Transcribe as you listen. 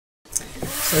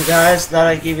So guys, thought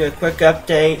I'd give you a quick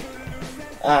update.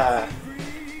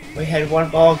 We had one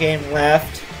ball game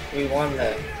left. We won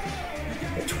the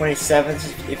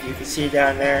 27th, if you can see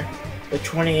down there. The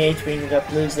 28th we ended up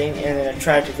losing, and then I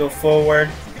tried to go forward.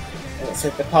 And it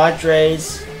said the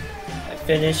Padres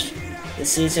finished the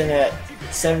season at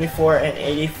 74 and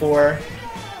 84,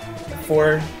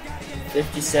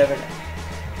 457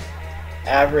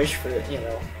 average for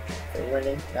for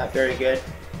winning. Not very good.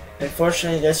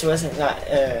 Unfortunately, this wasn't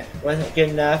good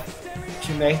enough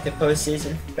to make the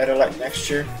postseason. Better luck next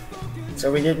year.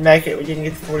 So we didn't make it. We didn't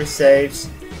get the 40 saves,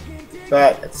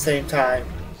 but at the same time,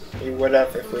 we would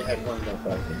have if we had one more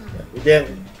ball game. But we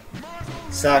didn't.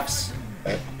 Sucks,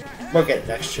 but we'll get it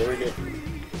next year. We did.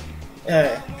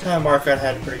 Marcotte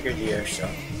had a pretty good year, so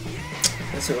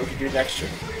let's see what we can do next year.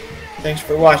 Thanks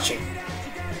for watching.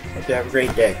 Hope you have a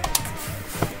great day.